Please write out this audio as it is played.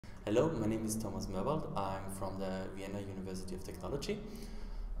Hello, my name is Thomas Moerwald. I'm from the Vienna University of Technology,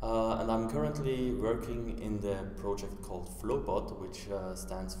 and I'm currently working in the project called Flobot, which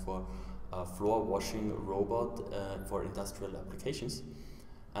stands for floor washing robot for industrial applications.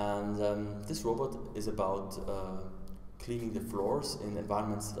 And this robot is about cleaning the floors in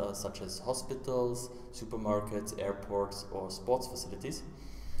environments such as hospitals, supermarkets, airports, or sports facilities.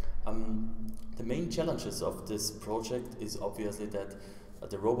 The main challenges of this project is obviously that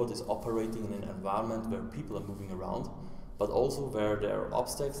the robot is operating in an environment where people are moving around, but also where there are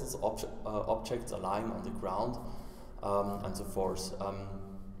obstacles, objects are lying on the ground, and so forth.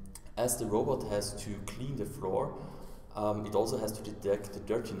 As the robot has to clean the floor, it also has to detect the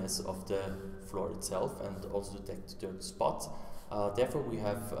dirtiness of the floor itself and also detect dirty spots. Therefore, we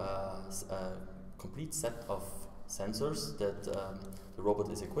have a complete set of sensors that the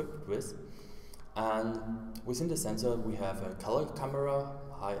robot is equipped with. And within the sensor we have a color camera,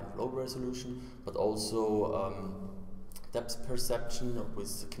 high and low resolution, but also depth perception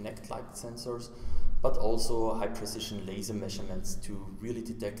with Kinect light sensors, but also high precision laser measurements to really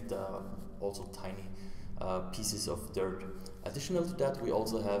detect also tiny pieces of dirt. Additional to that, we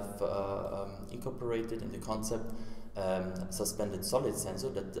also have incorporated in the concept suspended solid sensor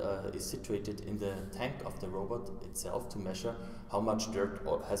that is situated in the tank of the robot itself to measure how much dirt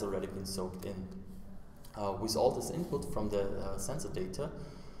has already been soaked in. With all this input from the sensor data,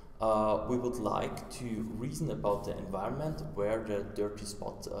 we would like to reason about the environment where the dirty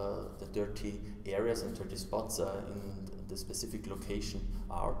spots, the dirty areas and dirty spots in the specific location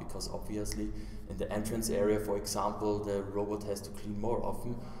are, because obviously in the entrance area, for example, the robot has to clean more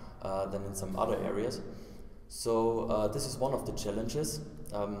often than in some other areas. So this is one of the challenges,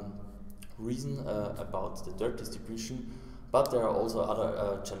 reason about the dirt distribution, but there are also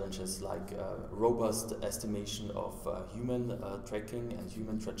other challenges like robust estimation of human tracking and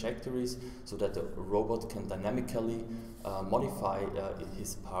human trajectories, so that the robot can dynamically modify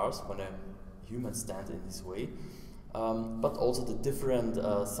his path when a human stands in his way, but also the different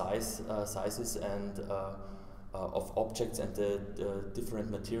sizes and of objects and the different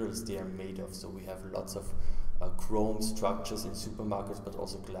materials they are made of. So we have lots of chrome structures in supermarkets, but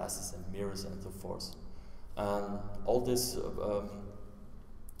also glasses and mirrors and so forth. And all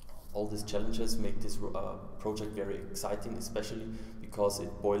these challenges make this project very exciting, especially because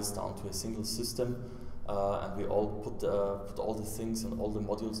it boils down to a single system, and we all put all the things and all the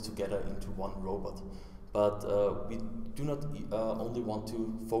modules together into one robot. But we do not only want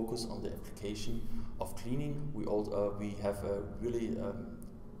to focus on the application of cleaning. We have a really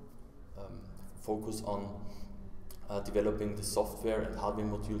focus on developing the software and hardware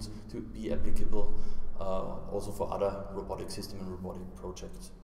modules to be applicable also for other robotic system and robotic projects.